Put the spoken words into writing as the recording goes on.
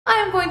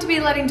am going to be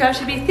letting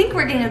Joshua B think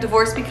we're getting a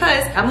divorce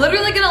because I'm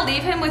literally gonna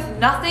leave him with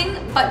nothing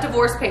but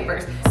divorce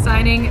papers.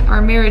 Signing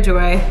our marriage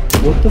away.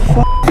 What the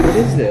fuck? What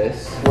is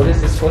this? What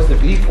is this supposed to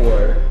be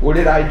for? What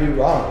did I do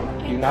wrong?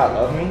 Do you not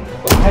love me?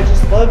 Well, I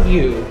just love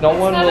you. No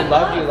one will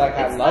love you like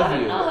I love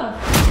you.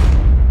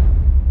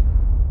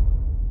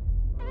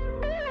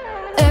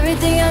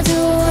 Everything I do,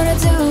 I wanna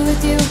do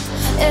with you.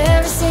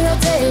 Every single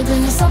day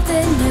brings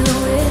something new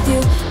with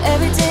you.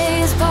 Every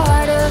day is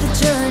part of the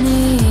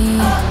journey.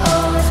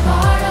 Oh, it's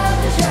part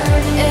of the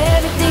journey.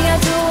 Everything I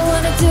do, I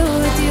wanna do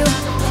with you.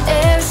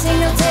 Every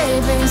single day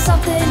brings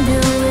something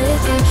new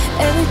with you.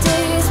 Every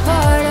day is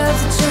part of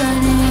the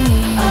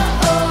journey.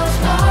 Oh, it's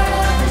part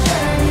of the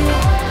journey.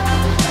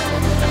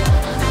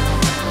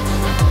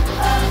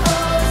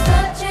 Oh, it's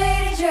the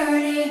Jatie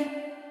journey.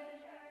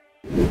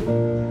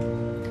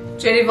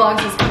 Jatie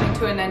Vlogs is coming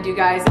to an end, you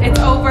guys. It's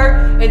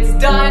over, it's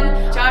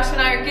done. Josh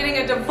and I are getting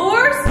a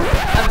divorce.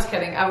 I'm just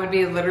kidding, I would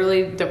be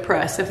literally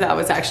depressed if that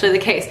was actually the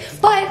case.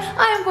 But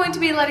I am going to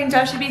be letting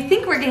Josh B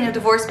think we're getting a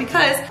divorce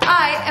because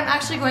I am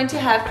actually going to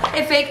have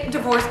a fake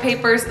divorce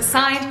papers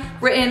signed,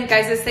 written.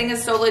 Guys, this thing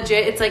is so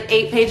legit. It's like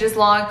 8 pages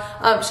long.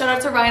 Shout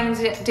out to Ryan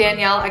and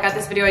Danielle. I got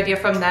this video idea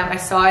from them. I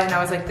saw it and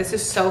I was like, this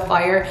is so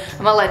fire. I'm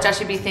gonna let Josh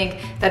B think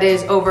that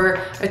is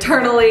over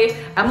eternally.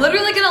 I'm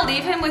literally gonna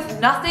leave him with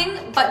nothing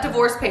but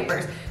divorce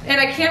papers. And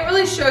I can't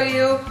really show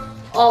you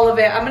all of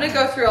it. I'm gonna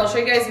go through, I'll show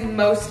you guys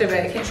most of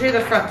it. I can't show you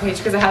the front page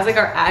because it has like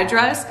our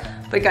address.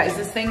 But guys,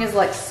 this thing is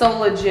like so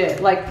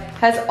legit. Like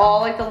has all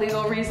like the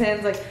legal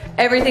reasons, like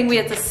everything we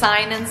had to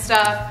sign and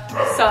stuff.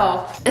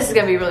 So this is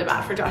gonna be really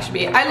bad for Josh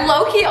B. I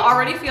low-key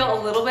already feel a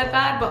little bit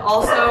bad, but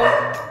also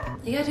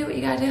you gotta do what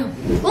you gotta do.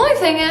 The only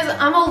thing is,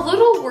 I'm a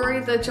little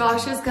worried that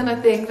Josh is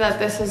gonna think that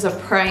this is a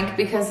prank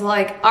because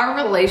like our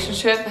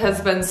relationship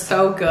has been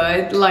so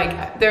good.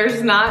 Like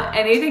there's not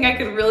anything I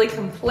could really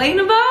complain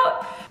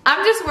about.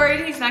 I'm just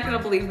worried he's not gonna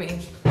believe me.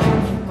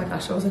 Oh my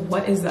gosh, I was like,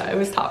 what is that? It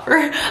was Topper.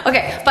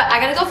 Okay, but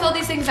I gotta go fill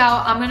these things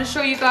out. I'm gonna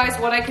show you guys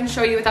what I can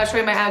show you without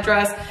showing my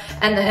address.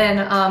 And then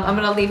I'm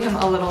gonna leave him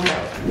a little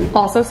note.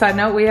 Also, side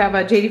note, we have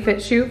a JD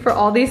Fit shoot for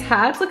all these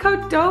hats. Look how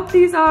dope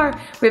these are.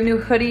 We have new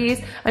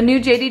hoodies, a new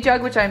JD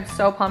jug, which I'm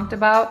so pumped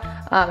about.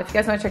 If you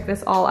guys wanna check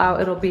this all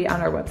out, it'll be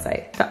on our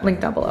website. Link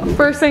down below.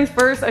 First things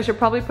first, I should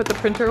probably put the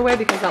printer away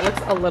because that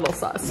looks a little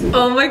sus.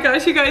 Oh my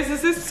gosh, you guys,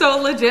 this is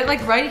so legit.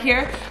 Like right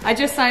here, I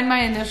just signed my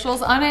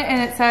initials on it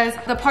and it says,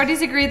 the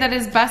parties agree that it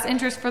is best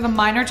interest for the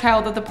minor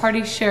child that the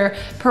parties share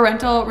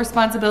parental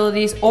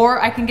responsibilities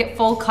or I can get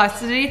full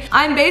custody.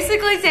 I'm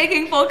basically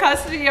taking full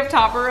custody of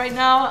Topper right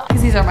now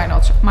because he's our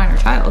minor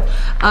child. So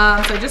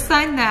I just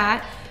signed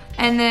that.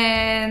 And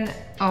then,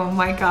 oh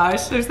my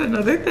gosh, there's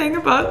another thing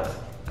about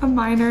a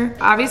minor.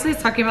 Obviously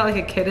it's talking about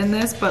like a kid in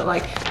this, but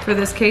like for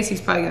this case, he's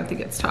probably gonna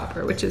think it's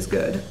Topper, which is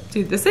good.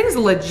 Dude, this thing's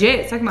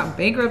legit. It's talking about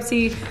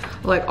bankruptcy,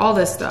 like all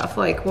this stuff.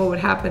 Like what would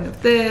happen if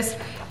this,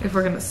 if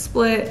we're gonna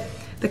split.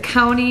 The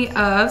county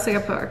of, so I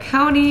gotta put our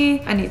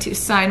county. I need to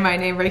sign my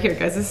name right here,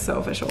 guys. This is so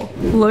official.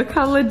 Look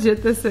how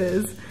legit this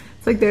is.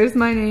 It's like, there's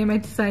my name, I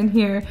have to sign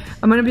here.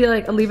 I'm gonna be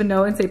like, I'll leave a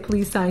note and say,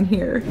 please sign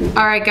here.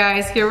 All right,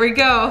 guys, here we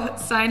go.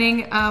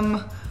 Signing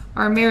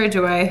our marriage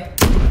away.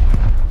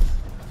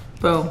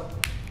 Boom.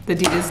 The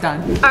deed is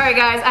done. All right,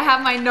 guys, I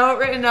have my note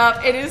written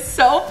up. It is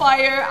so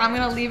fire. I'm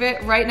gonna leave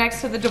it right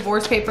next to the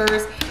divorce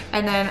papers,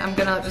 and then I'm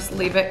gonna just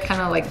leave it kind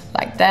of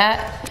like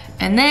that.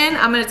 And then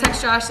I'm gonna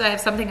text Josh that I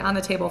have something on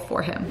the table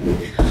for him.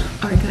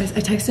 All right, guys, I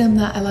texted him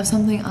that I left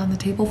something on the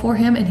table for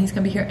him, and he's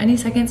gonna be here any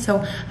second, so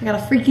I gotta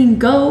freaking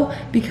go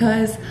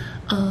because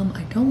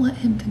I don't want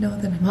him to know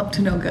that I'm up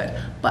to no good,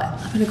 but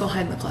I'm gonna go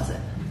hide in the closet.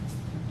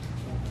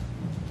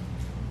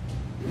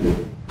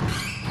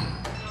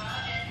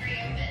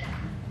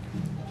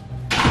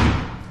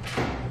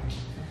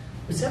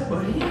 What's up,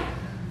 buddy?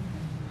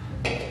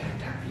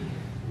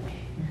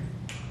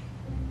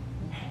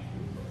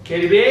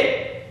 Katie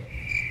B?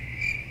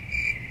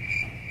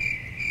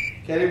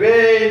 Katie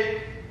B?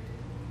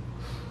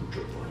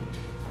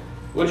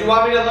 What do you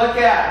want me to look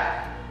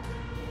at?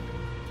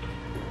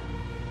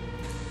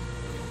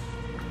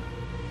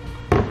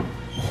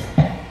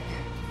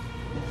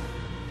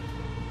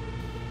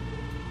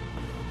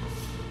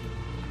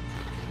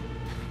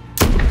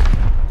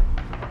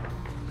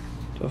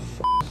 The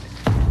f***?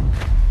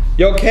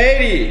 Yo,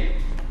 Katie!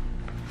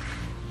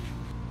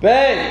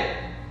 Babe!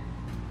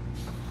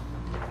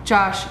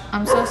 Josh,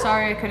 I'm so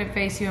sorry I couldn't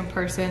face you in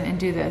person and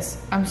do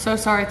this. I'm so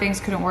sorry things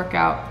couldn't work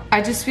out.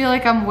 I just feel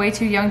like I'm way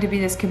too young to be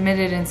this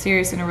committed and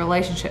serious in a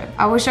relationship.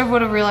 I wish I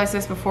would have realized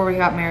this before we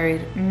got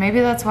married.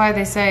 Maybe that's why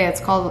they say it's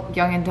called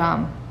young and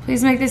dumb.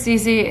 Please make this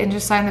easy and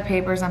just sign the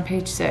papers on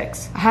page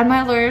 6. I had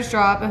my lawyers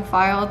draw up and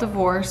file a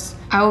divorce.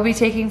 I will be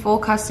taking full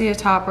custody of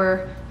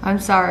Topper. I'm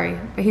sorry,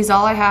 but he's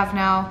all I have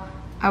now.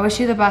 I wish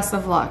you the best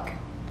of luck.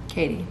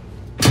 Katie.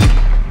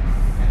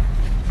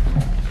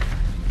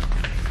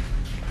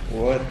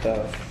 What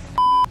the f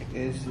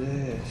is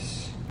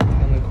this?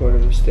 County Court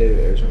of the State of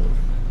Arizona.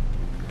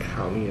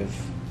 County of...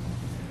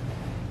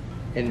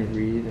 And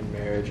read the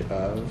marriage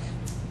of...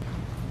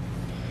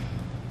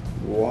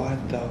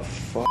 What the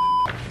fuck?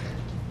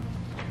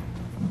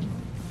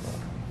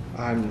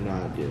 I'm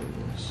not doing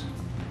this.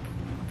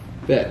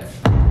 Bet.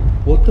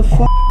 What the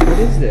fuck? What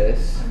is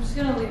this? I'm just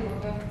gonna leave,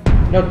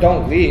 okay? No,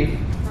 don't leave.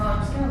 No, I'm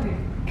just gonna leave.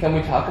 Can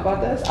we talk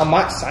about this? I'm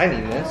not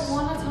signing this. I don't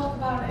want to talk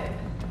about it.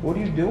 What are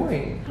you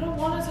doing? I don't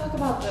want to talk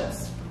about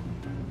this.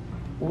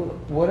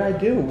 What'd I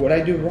do? What'd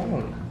I do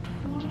wrong?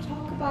 I don't want to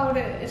talk about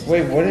it. It's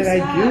Wait, just what did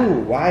really I sad. do?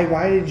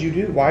 Why did you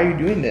do? Why are you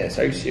doing this?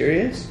 Are you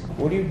serious?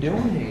 What are you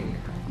doing?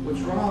 What's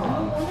I don't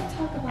wrong? want to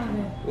talk about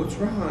it. What's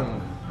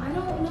wrong? I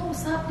don't know.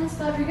 Stop, please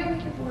stop. You're gonna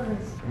make it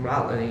worse. I'm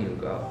not letting you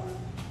go.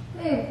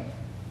 Hey,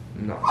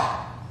 No.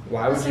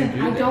 Why would listen,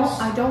 you do this?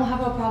 I don't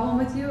have a problem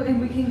with you, and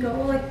we can go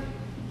like.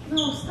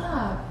 No,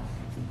 stop.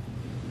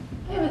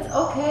 Babe, it's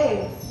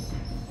okay.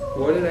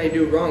 What did I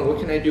do wrong? What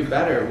can I do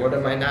better? What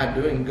am I not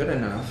doing good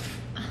enough?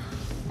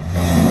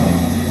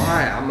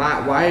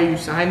 Why? Why are you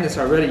signing this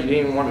already? You didn't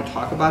even want to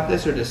talk about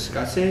this or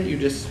discuss it? You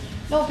just...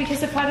 No,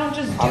 because if I don't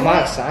just do I'm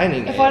not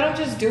signing if it. I don't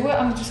just do it,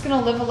 I'm just gonna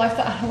live a life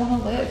that I don't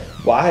want to live.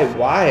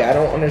 Why? I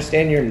don't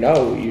understand your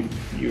no. You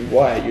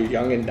what? You're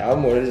young and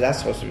dumb? What is that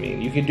supposed to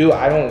mean? You can do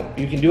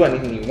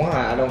anything you want.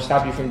 I don't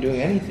stop you from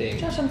doing anything.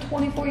 Josh, I'm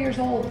 24 years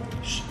old.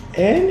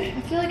 And?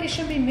 I feel like I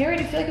shouldn't be married.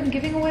 I feel like I'm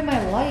giving away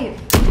my life.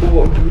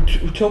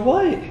 To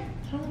what?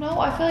 I don't know.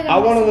 I feel like I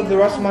want to missing live the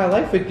rest out. of my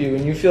life with you,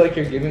 and you feel like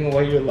you're giving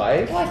away your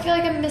life? Well, I feel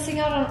like I'm missing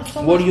out on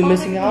so much. What are you fun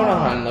missing that out can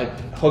happen. on?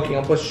 Like hooking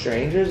up with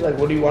strangers? Like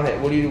what do you want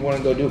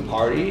to go do?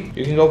 Party?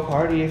 You can go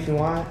party if you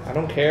want. I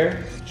don't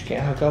care. You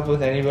can't hook up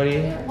with anybody.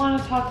 I didn't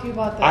want to talk to you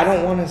about this. I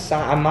don't want to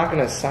sign. I'm not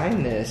gonna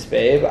sign this,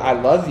 babe. I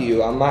love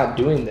you. I'm not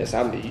doing this.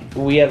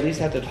 We at least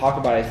have to talk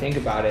about it, think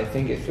about it,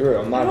 think it through.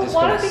 I'm not just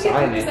gonna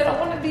sign because it. I don't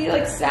want to be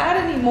like sad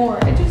anymore.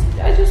 I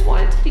just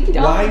want it to be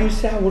done. Why are you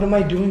sad? What am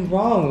I doing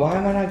wrong? Why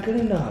am I not good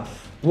enough?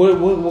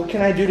 What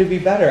can I do to be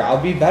better?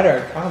 I'll be better.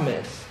 I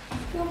promise. I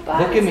feel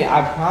bad. Look at me.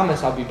 I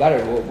promise I'll be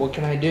better. What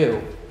can I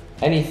do?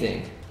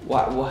 Anything.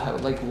 Why?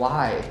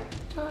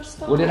 Josh,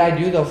 stop. What did I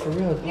do though, for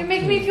real? You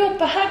make me feel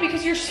bad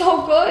because you're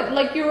so good.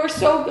 Like you were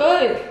so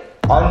good.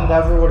 I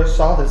never would have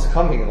saw this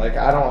coming. Like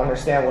I don't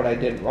understand what I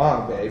did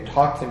wrong, babe.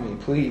 Talk to me,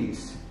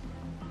 please.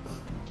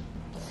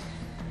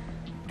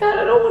 God,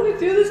 I don't want to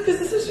do this because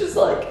this is just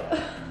like.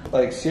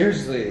 Like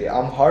seriously,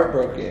 I'm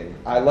heartbroken.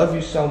 I love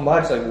you so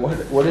much. Like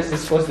what is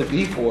this supposed to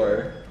be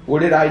for? What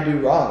did I do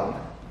wrong?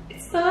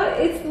 It's not.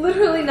 It's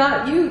literally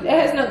not you. It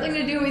has nothing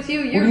to do with you.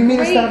 You're What do you mean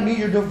great. it's not me?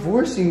 You're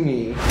divorcing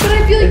me. But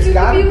I feel like It's you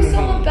gotta could be be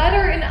someone me.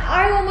 better, and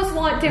I almost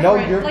want different.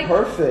 No, you're like,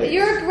 perfect.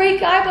 You're a great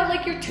guy, but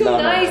like you're too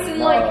nice and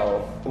like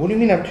What do you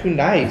mean I'm too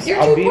nice? you're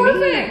I'll too be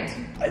perfect.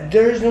 me.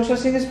 There's no such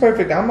thing as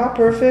perfect. I'm not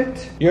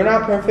perfect. You're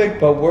not perfect,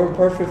 but we're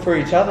perfect for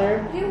each other.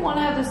 I didn't want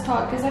to have this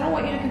talk because I don't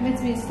want you to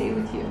convince me to stay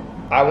with you.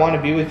 I want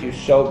to be with you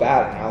so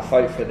bad, and I'll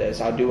fight for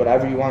this. I'll do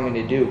whatever you want me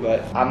to do,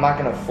 but I'm not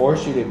gonna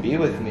force you to be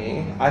with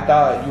me. I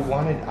thought you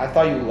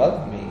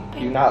loved me.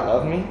 Do you not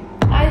love me?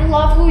 I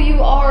love who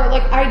you are.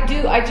 Like I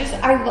do. I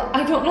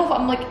don't know if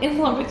I'm like in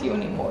love with you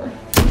anymore.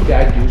 Did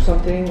I do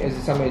something? Is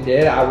it something I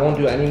did? I won't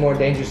do any more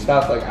dangerous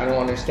stuff. Like, I don't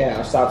understand.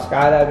 I'll stop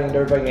skydiving,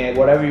 dirt biking,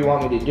 whatever you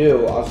want me to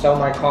do. I'll sell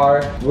my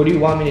car. What do you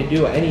want me to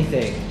do?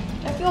 Anything.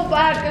 I feel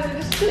bad because I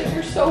just feel like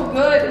you're so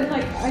good and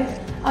like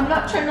I'm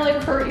not trying to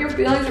like hurt your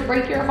feelings or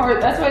break your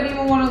heart. That's why I didn't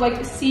even want to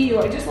like see you.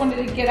 I just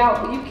wanted to get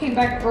out, but you came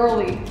back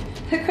early.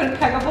 I couldn't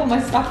pack up all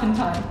my stuff in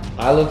time.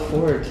 I look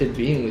forward to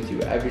being with you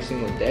every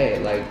single day.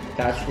 Like,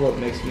 that's what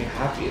makes me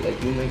happy.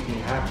 Like, you make me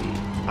happy.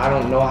 I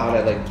don't know how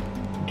to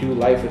like do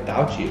life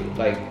without you.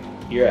 Like,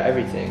 you're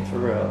everything, for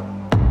real.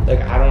 Like,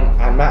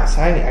 I'm not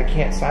signing. I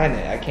can't sign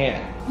it. I can't.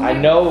 I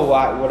know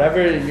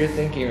whatever you're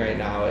thinking right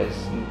now is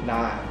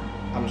not.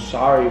 I'm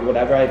sorry,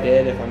 whatever I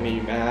did, if I made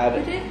you mad.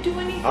 You didn't do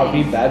anything. I'll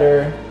be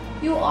better.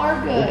 You are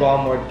good. We'll go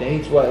on more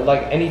dates. What,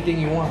 like anything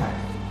you want.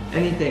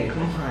 Anything,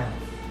 come on.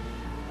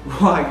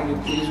 Why, can you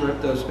please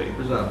rip those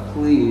papers up?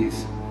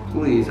 Please.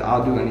 Please,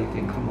 I'll do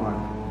anything, come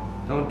on.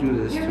 Don't do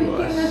this You're to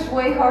making us. this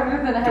way harder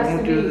than it has Don't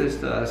to do be. this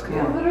to us, come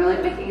You're on. literally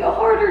making it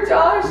harder,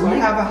 Josh. We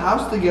have a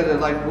house together,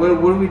 like what are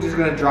we just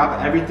gonna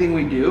drop everything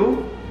we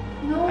do?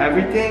 No.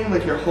 Everything?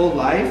 Like your whole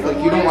life? Like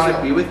you don't want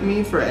to be with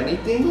me for The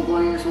anything?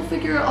 lawyers will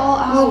figure it all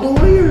out. Well,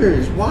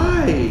 lawyers,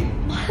 why?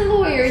 My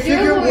lawyer,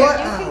 Figure your lawyer. what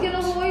You out? can get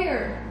a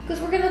lawyer.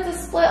 Because we're gonna have to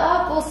split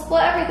up. We'll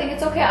split everything.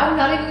 It's okay. I'm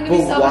not even gonna be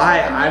But selfish why?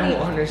 with the I money.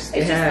 don't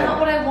understand. It's just not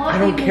what I want I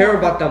don't anymore. care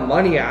about the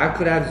money. I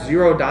could have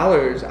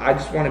 $0. I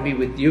just want to be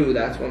with you.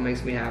 That's what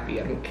makes me happy.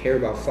 I don't care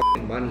about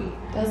fucking money.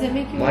 Does it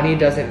make you Money happy?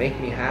 doesn't make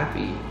me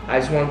happy. I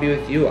just want to be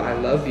with you. I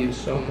love you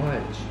so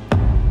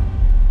much.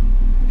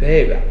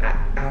 Babe,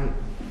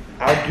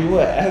 I'll do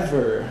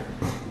whatever.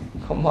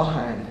 Come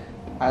on.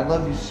 I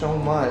love you so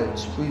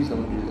much. Please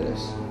don't do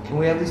this. Can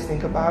we at least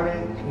think about it?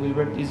 Can we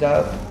rip these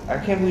up? I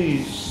can't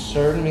believe you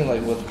served me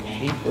like with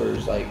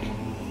papers. Like,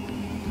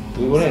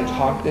 we wouldn't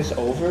talk this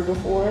over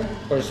before?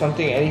 Or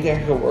something, anything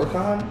I could work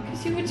on?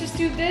 Because you would just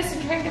do this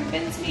and try and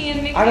convince me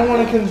and make I don't me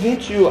want to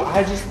convince you.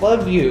 I just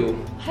love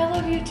you. I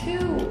love you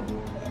too.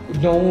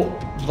 No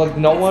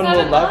one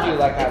will love you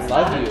like I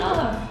love you.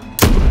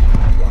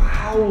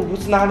 Wow,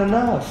 what's not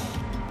enough?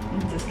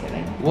 I'm just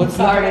kidding. What's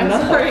I'm sorry, not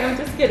enough? I'm sorry, I'm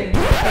just kidding. No,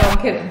 I'm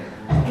kidding.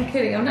 I'm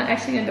kidding. I'm not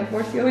actually gonna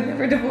divorce you. I would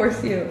never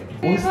divorce you.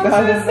 What's I'm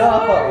not so enough?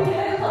 sorry.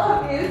 I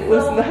love you.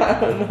 What's so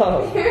not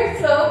enough? You're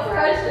so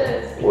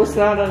precious. What's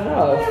not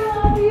enough? I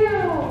love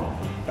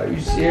you. Are you I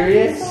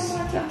serious? love you so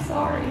much. I'm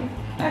sorry.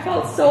 I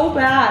felt so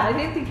bad. I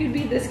didn't think you'd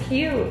be this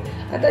cute.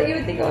 I thought you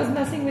would think I was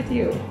messing with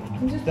you.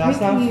 I'm just That's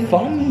not making you.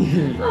 funny.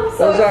 I'm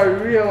Those are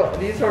real.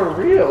 These are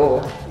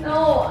real.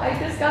 No, I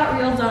just got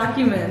real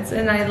documents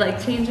and I like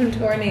changed them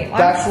to our name.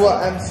 That's what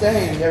I'm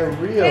saying. They're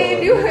real.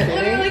 Babe, you were kidding?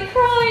 literally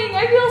crying.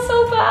 I feel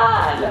so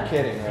bad. You're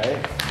kidding,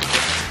 right?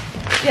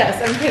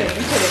 Yes, I'm kidding.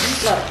 I'm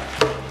kidding. Look.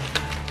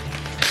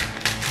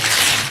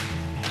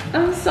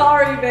 I'm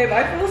sorry, babe.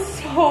 I feel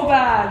so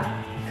bad.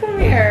 Come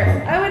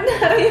here. I would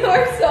not. You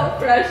are so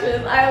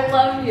precious. I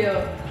love you.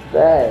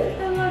 Babe,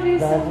 I love you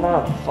that's so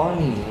not much.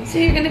 funny. So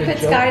you're gonna to quit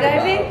joke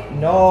skydiving? about.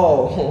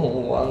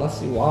 No,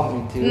 unless you want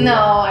me to. No,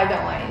 I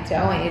don't want you to.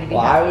 I want you to be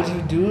Why happy. would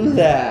you do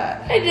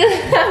that?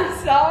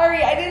 I'm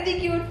sorry. I didn't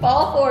think you would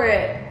fall for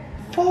it.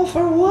 Fall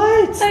for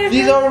what? I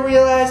These really- are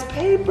real ass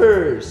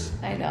papers.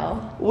 I know.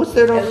 What's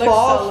there It to looks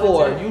fall so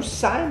for? legit. You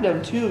signed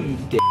them too, you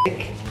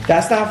dick.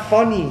 That's not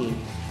funny.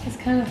 It's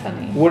kind of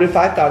funny. What if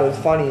I thought it was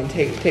funny and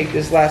take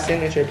this last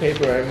signature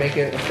paper and make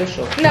it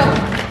official? No,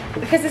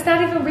 because it's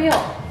not even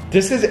real.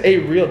 This is a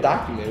real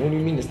document. What do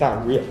you mean it's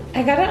not real?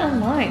 I got it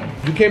online.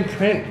 You can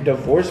print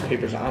divorce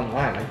papers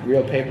online, like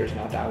real papers,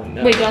 not that one.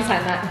 No. Wait, don't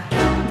sign that.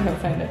 Don't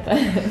sign it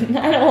then.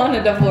 I don't want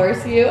to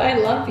divorce you. I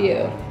love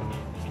you.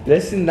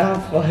 This is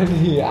not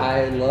funny.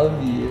 I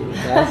love you.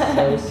 That's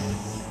so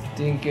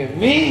stinking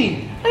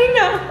mean. I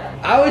know.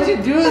 How would you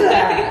do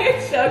that?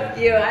 You're so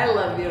cute. I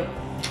love you.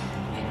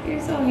 You're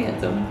so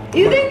handsome.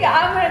 You think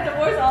I'm gonna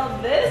divorce all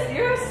of this?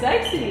 You're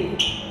sexy.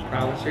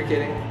 Promise you're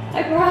kidding.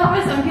 I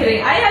promise I'm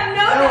kidding. I have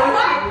no I'm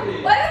why.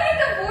 kidding. Why would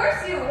I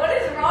divorce you? What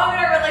is wrong in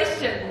our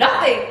relationship?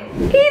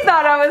 Nothing. He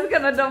thought I was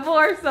gonna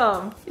divorce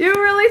him. You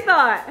really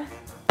thought?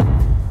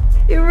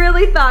 You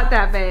really thought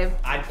that, babe?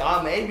 I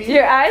thought maybe.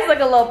 Your eyes look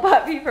a little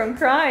puppy from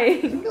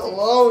crying. Leave me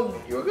alone.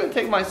 You were gonna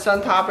take my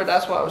son Topper.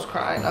 That's why I was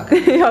crying. Not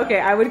 'cause- Okay,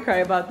 I would cry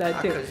about that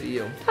not too. 'cause of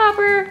you.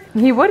 Topper.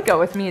 He would go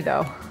with me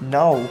though.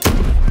 No,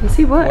 Yes,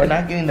 he would. we're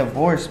not getting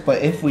divorced.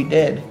 But if we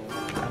did,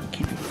 I'm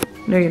keeping.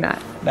 No, you're not.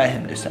 Let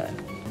him decide.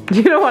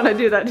 You don't want to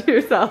do that to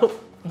yourself.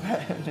 Let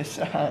him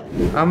decide.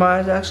 Are my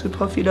eyes actually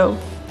puffy though?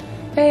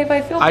 Babe,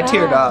 I feel I bad.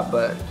 teared up,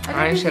 but I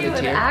I ain't didn't shed think a you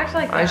would tear. act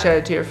like I ain't that. shed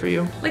a tear for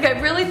you. Like, I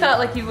really thought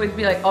like you would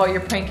be like, oh,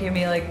 you're pranking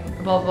me, like,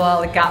 blah, blah, blah,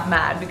 like, got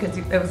mad because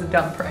it was a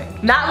dumb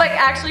prank. Not like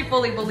actually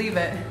fully believe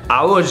it.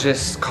 I was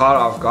just caught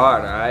off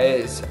guard, alright?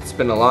 It's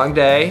been a long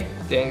day.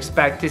 Didn't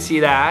expect to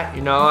see that.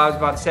 You know, I was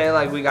about to say,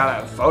 like, we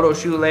got a photo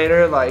shoot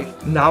later.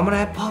 Like, now I'm gonna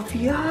have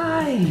puffy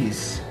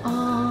eyes.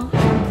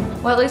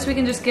 Well, at least we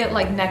can just get,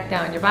 like, neck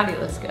down. Your body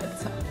looks good,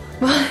 so.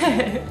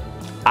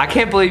 I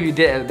can't believe you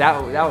did.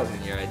 That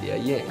wasn't your idea.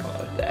 You didn't come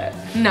up with that.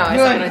 No, I You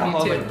saw didn't it come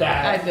on up YouTube. with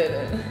that. I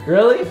didn't.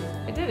 Really?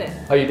 I didn't.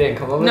 Oh, you didn't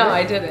come up with No, it?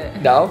 I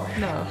didn't. No?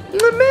 No.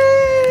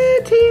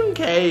 Man, Team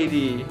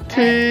Katie.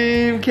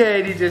 Team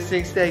Katie just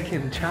thinks they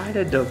can try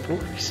to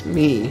divorce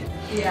me.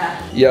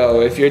 Yeah.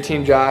 Yo, if you're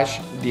Team Josh,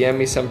 DM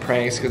me some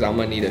pranks because I'm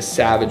gonna need a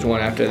savage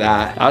one after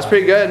that. That was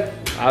pretty good.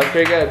 That was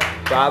pretty good.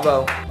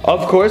 Bravo.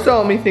 Of course, the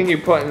only thing you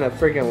put in the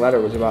freaking letter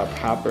was about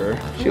Topper.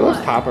 She loves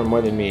What? Topper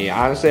more than me.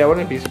 Honestly, I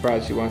wouldn't be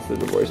surprised if she wants to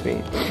divorce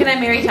me. Can I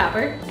marry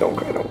Topper? Don't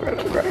cry, don't cry,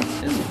 don't cry.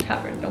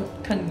 Topper,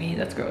 don't tongue me.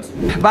 That's gross.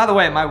 By the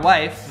way, my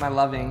wife, my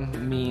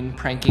loving, mean,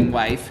 pranking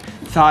wife,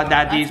 thought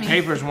that these me.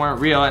 papers weren't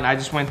real, and I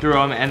just went through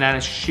them, and then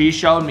she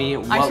showed me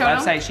what showed 'em?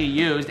 website she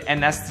used,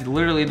 and that's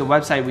literally the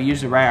website we use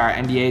to write our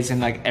NDAs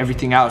and like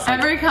everything else. Like,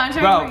 Every contract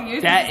bro, we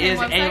use that is is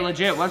the same a website?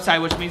 legit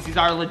website, which means these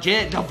are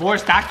legit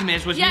divorce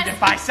documents, which Yes, means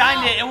if I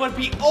signed it, it would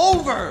be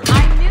over.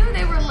 I knew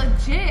they were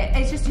legit.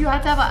 It's just you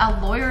have to have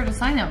a lawyer to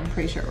sign them, I'm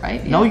pretty sure,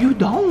 right? No, you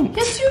don't.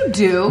 Yes, you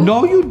do.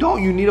 No, you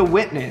don't. You need a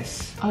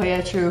witness. Oh,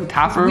 yeah, true.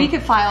 Topper. We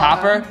could file.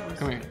 Topper,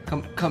 come here.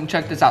 Come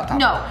check this out, Topper.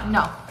 No,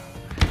 no.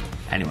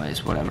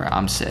 Anyways, whatever.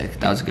 I'm sick.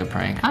 That was a good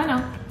prank. I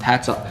know.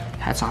 Hats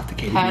off to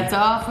Katie. Hats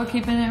off for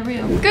keeping it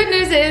real. Good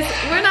news is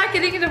we're not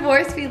getting a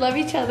divorce. We love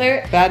each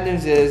other. Bad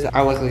news is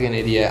I was like an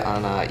idiot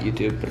on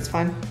YouTube, but it's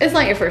fine. It's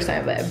not your first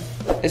time, babe.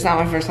 It's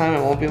not my first time.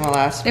 It won't be my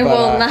last. It but,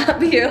 will not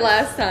be your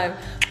last time.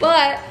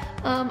 But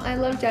I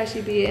love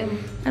Joshy B.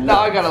 And Now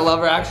I gotta love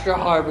her extra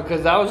hard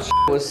because that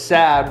was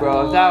sad,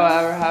 bro. If that would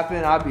ever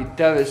happen, I'd be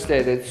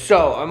devastated.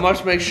 So I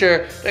must make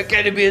sure that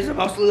Katie B is the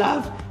most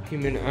loved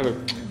human ever.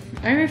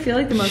 I already feel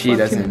like the most She loved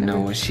doesn't human know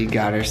ever. what she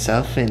got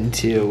herself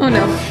into. Oh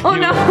no. Oh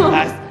no.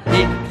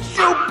 That's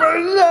super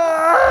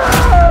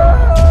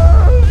love.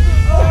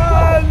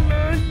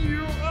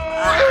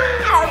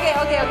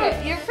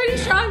 Okay. You're pretty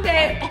strong,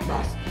 babe.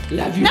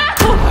 Love you No.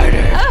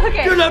 harder.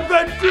 Okay. You're the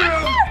best too.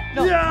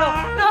 No.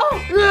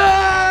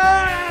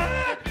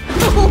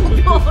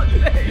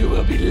 You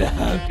will be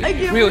loved.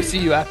 can't We will see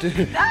you after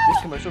this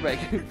commercial break.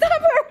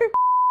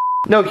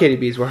 No, Katie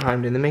Bees, we're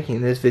harmed in the making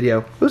of this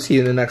video. We'll see you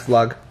in the next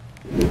vlog.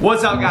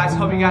 What's up, guys?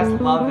 Hope you guys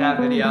loved that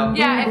video.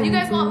 Yeah, if you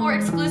guys want more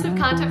exclusive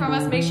content from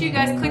us, make sure you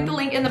guys click the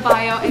link in the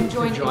bio and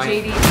join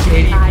Jatie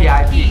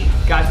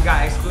VIP. Guys, we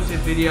got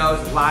exclusive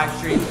videos, live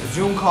streams,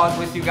 Zoom calls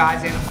with you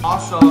guys, and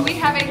also we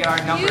have a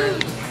our number.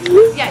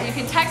 Yeah, you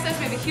can text us.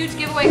 We have a huge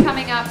giveaway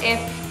coming up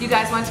if you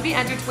guys want to be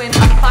entered to win a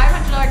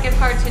 $500 gift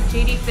card to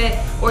JD Fit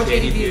or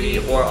JD Beauty.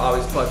 Or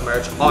Always Plug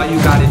merch. All you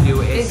gotta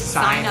do is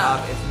sign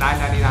up. It's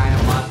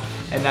 $9.99 a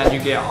month, and then you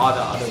get all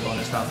the other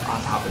bonus stuff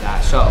on top of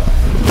that. So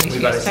we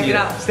better see it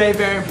out. Stay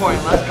very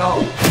important. Let's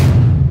go.